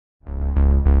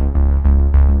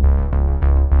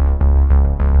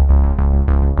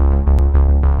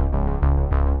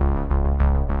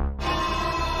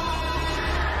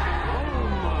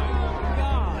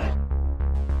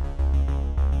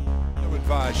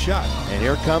shot. And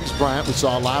here comes Bryant. We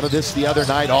saw a lot of this the other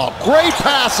night. Oh, great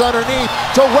pass underneath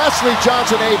to Wesley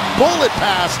Johnson. A bullet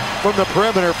pass from the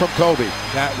perimeter from Kobe.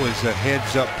 That was a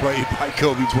heads-up play by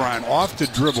Kobe Bryant. Off the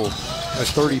dribble. A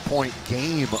 30-point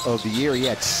game of the year. He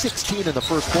had 16 in the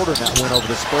first quarter in that win over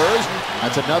the Spurs.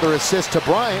 That's another assist to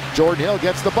Bryant. Jordan Hill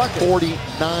gets the bucket. 49%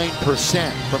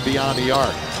 from beyond the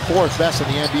arc. Fourth best in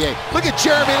the NBA. Look at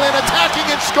Jeremy Lin attacking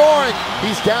and scoring.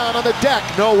 He's down on the deck.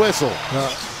 No whistle.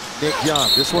 Nick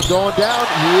Young. This one going down.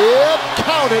 Yep.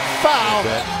 Count it. Foul.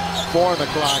 4 on the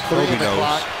clock. 3 on the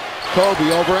clock.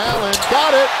 Kobe over Allen.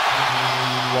 Got it.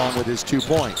 Along with his 2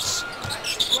 points.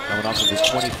 Coming up with his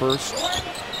 21st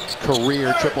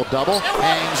career triple-double.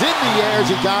 Hangs in the air as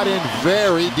he got in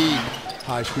very deep.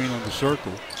 High screen on the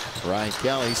circle. Bryant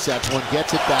Kelly sets one,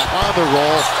 gets it back on the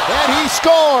roll, and he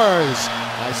scores!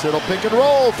 Nice little pick and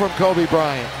roll from Kobe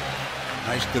Bryant.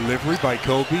 Nice delivery by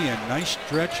Kobe and nice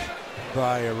stretch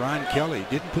by Ryan Kelly.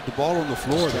 Didn't put the ball on the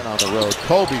floor. Then on the road,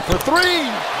 Kobe for 3!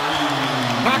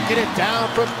 Knocking it down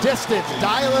from distance.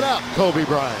 Dial it up, Kobe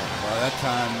Bryant. That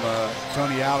time,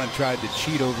 Tony Allen tried to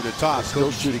cheat over the top. Still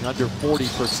shooting under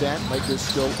 40%. Lakers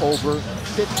still over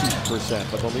 50%,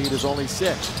 but the lead is only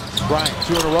 6. Bryant,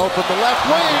 2 in a row from the left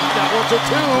wing. That one's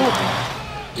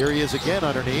a 2. Here he is again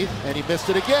underneath, and he missed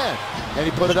it again. And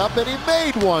he put it up, and he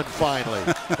made one finally.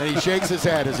 And he shakes his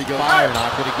head as he goes, "Fire,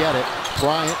 not going to get it."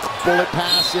 Bryant, bullet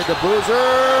pass into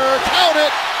Boozer. Count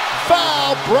it!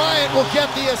 Foul! Bryant will get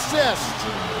the assist.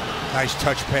 Nice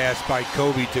touch pass by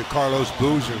Kobe to Carlos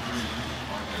Boozer.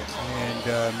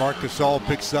 And Marc Gasol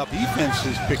picks up. Defense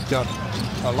has picked up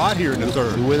a lot here in the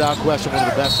third. Without question, one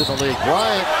of the best in the league.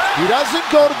 Bryant, he doesn't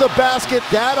go to the basket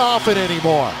that often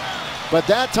anymore. But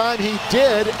that time he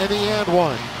did, and the and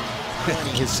one.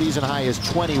 His season high is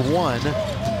 21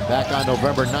 back on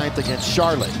November 9th against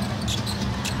Charlotte.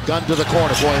 Gun to the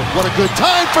corner. Boy, what a good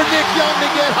time for Nick Young to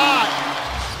get hot.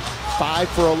 5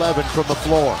 for 11 from the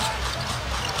floor.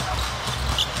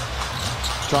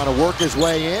 Trying to work his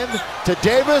way in to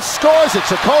Davis, scores it.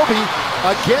 So Kobe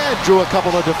again drew a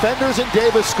couple of defenders, and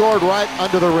Davis scored right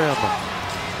under the rim.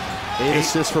 8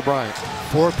 assists for Bryant.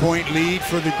 4-point lead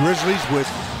for the Grizzlies with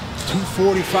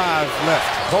 2:45 left.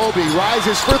 Kobe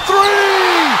rises for 3!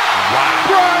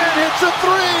 Wow. Bryant hits a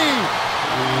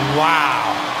 3!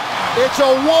 Wow. It's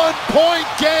a 1-point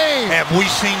game. Have we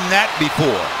seen that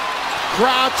before?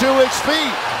 Crowd to its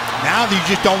feet. Now you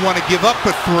just don't want to give up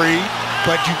a 3.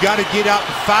 But you got to get out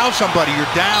and foul somebody.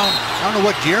 You're down. I don't know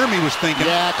what Jeremy was thinking.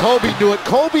 Yeah, Kobe knew it.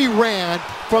 Kobe ran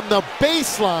from the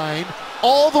baseline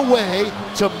all the way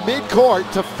to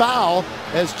midcourt to foul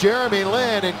as Jeremy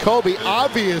Lin and Kobe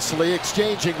obviously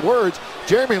exchanging words.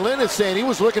 Jeremy Lin is saying he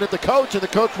was looking at the coach, and the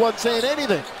coach wasn't saying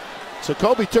anything. So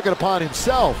Kobe took it upon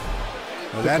himself.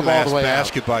 Well, that last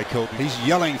basket by Kobe, he's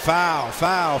yelling foul,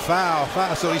 foul, foul,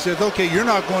 foul. So he says, okay, you're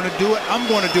not going to do it. I'm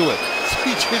going to do it. So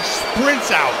he just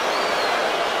sprints out.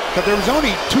 But there was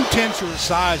only 2/10 of the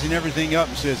size and everything up,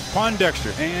 and says,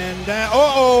 Pondexter, and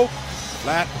down,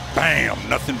 flat, bam,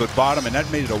 nothing but bottom, and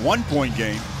that made it a 1-point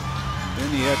game. Then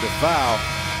he had to foul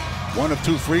 1 of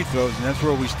 2 free throws, and that's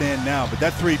where we stand now. But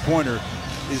that 3-pointer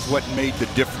is what made the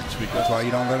difference, because that's why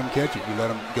you don't let him catch it. You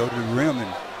let him go to the rim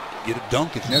and get a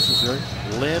dunk if necessary.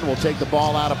 Lin will take the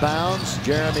ball out of bounds.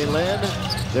 Jeremy Lin,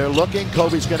 they're looking.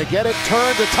 Kobe's going to get it.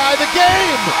 Turn to tie the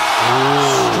game.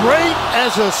 Ooh. Straight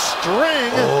as a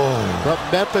string. Oh.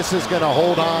 But Memphis is going to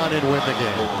hold on and win the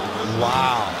game.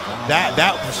 Wow.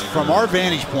 That was, from our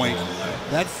vantage point,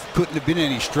 that couldn't have been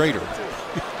any straighter.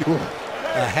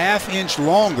 A half-inch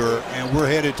longer, and we're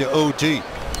headed to OT.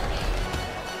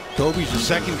 Kobe's the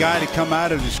second guy to come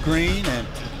out of the screen, and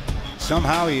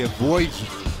somehow he avoids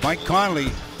Mike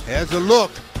Conley. Has a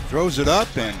look, throws it up,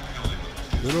 and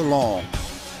a little long.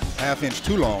 Half-inch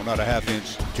too long, not a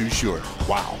half-inch too short.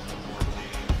 Wow.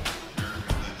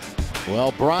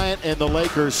 Well, Bryant and the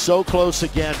Lakers so close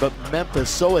again, but Memphis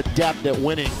so adept at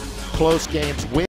winning close games.